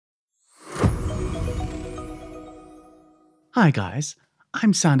Hi guys,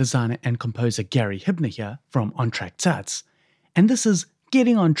 I'm sound designer and composer Gary Hibner here from On Track Tuts, and this is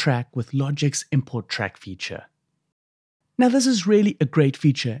Getting on Track with Logic's Import Track feature. Now this is really a great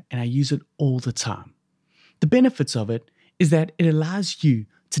feature and I use it all the time. The benefits of it is that it allows you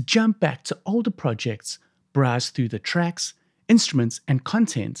to jump back to older projects, browse through the tracks, instruments and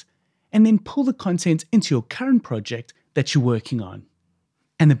content, and then pull the content into your current project that you're working on.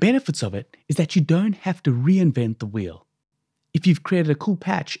 And the benefits of it is that you don't have to reinvent the wheel. If you've created a cool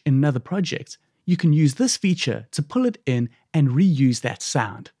patch in another project, you can use this feature to pull it in and reuse that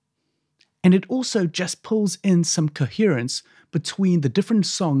sound. And it also just pulls in some coherence between the different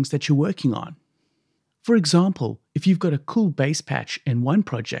songs that you're working on. For example, if you've got a cool bass patch in one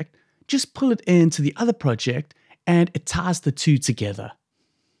project, just pull it into the other project and it ties the two together.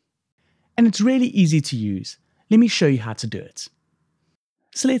 And it's really easy to use. Let me show you how to do it.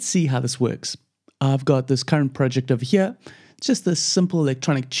 So let's see how this works. I've got this current project over here. It's just this simple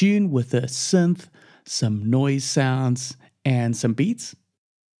electronic tune with a synth, some noise sounds, and some beats.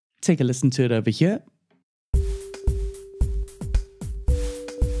 Take a listen to it over here.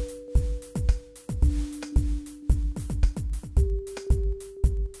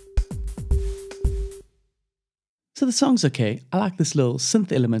 So the song's okay. I like this little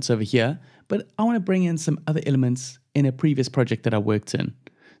synth elements over here, but I want to bring in some other elements in a previous project that I worked in.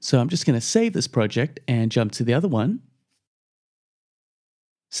 So I'm just going to save this project and jump to the other one.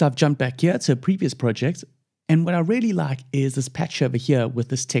 So I've jumped back here to a previous project, and what I really like is this patch over here with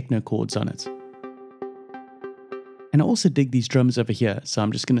this techno chords on it. And I also dig these drums over here, so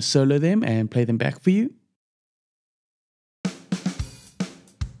I'm just going to solo them and play them back for you.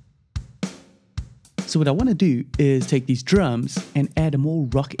 So what I want to do is take these drums and add a more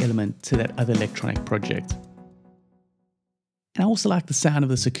rock element to that other electronic project. And I also like the sound of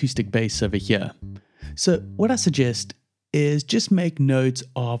this acoustic bass over here. So what I suggest is just make notes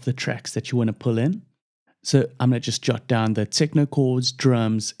of the tracks that you want to pull in. So I'm going to just jot down the techno chords,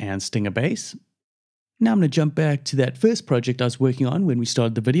 drums, and stinger bass. Now I'm going to jump back to that first project I was working on when we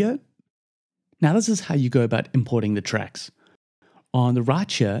started the video. Now this is how you go about importing the tracks. On the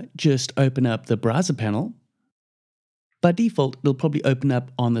right here, just open up the browser panel. By default, it'll probably open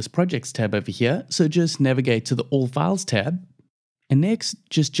up on this projects tab over here. So just navigate to the All Files tab. And next,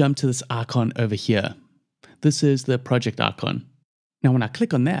 just jump to this icon over here. This is the project icon. Now when I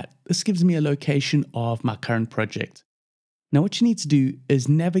click on that, this gives me a location of my current project. Now what you need to do is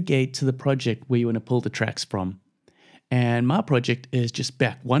navigate to the project where you want to pull the tracks from. And my project is just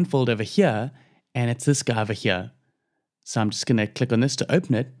back one fold over here, and it's this guy over here. So I'm just going to click on this to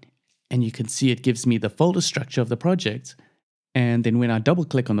open it, and you can see it gives me the folder structure of the project. And then when I double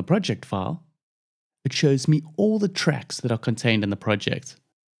click on the project file, it shows me all the tracks that are contained in the project.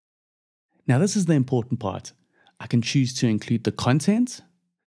 Now this is the important part. I can choose to include the content,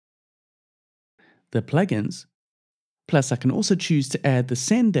 the plugins, plus I can also choose to add the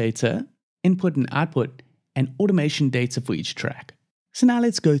send data, input and output, and automation data for each track. So now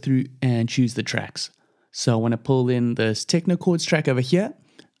let's go through and choose the tracks. So I want to pull in this techno chords track over here.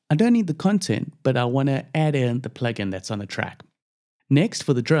 I don't need the content, but I want to add in the plugin that's on the track. Next,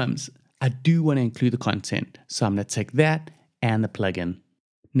 for the drums, I do want to include the content. So I'm going to take that and the plugin.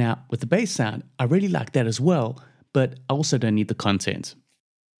 Now, with the bass sound, I really like that as well, but I also don't need the content.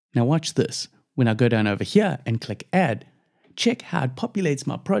 Now watch this. When I go down over here and click Add, check how it populates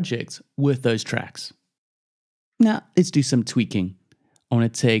my project with those tracks. Now, let's do some tweaking. I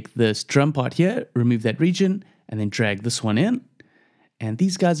want to take this drum part here, remove that region, and then drag this one in. And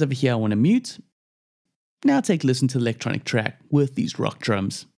these guys over here I want to mute. Now take a listen to the electronic track with these rock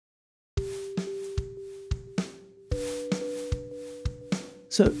drums.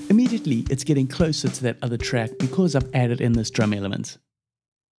 So immediately it's getting closer to that other track because I've added in this drum element.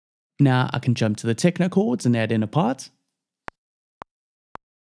 Now I can jump to the techno chords and add in a part.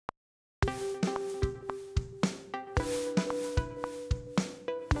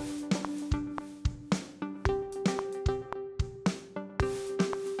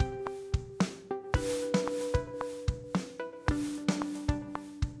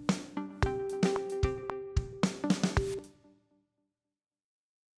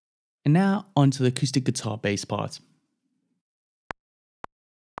 And now onto the acoustic guitar bass part.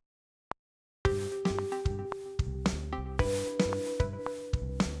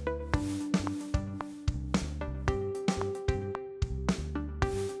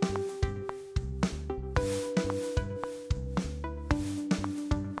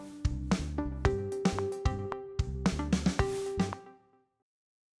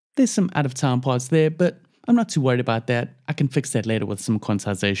 There's some out of town parts there, but I'm not too worried about that. I can fix that later with some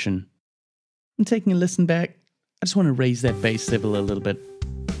quantization. And taking a listen back, I just want to raise that bass level a little bit.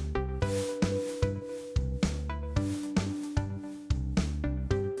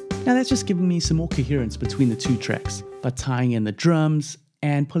 Now that's just giving me some more coherence between the two tracks by tying in the drums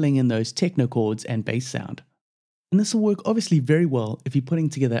and pulling in those techno chords and bass sound. And this will work obviously very well if you're putting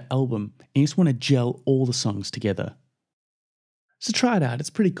together an album and you just want to gel all the songs together. So try it out, it's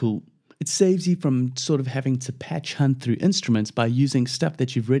pretty cool. It saves you from sort of having to patch hunt through instruments by using stuff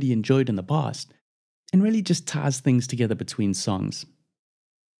that you've really enjoyed in the past, and really just ties things together between songs.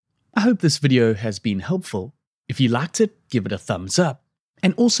 I hope this video has been helpful. If you liked it, give it a thumbs up.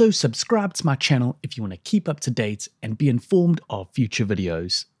 And also subscribe to my channel if you want to keep up to date and be informed of future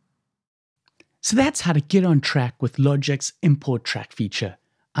videos. So that's how to get on track with Logic's import track feature.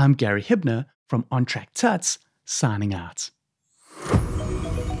 I'm Gary Hibner from On Track Tuts, signing out.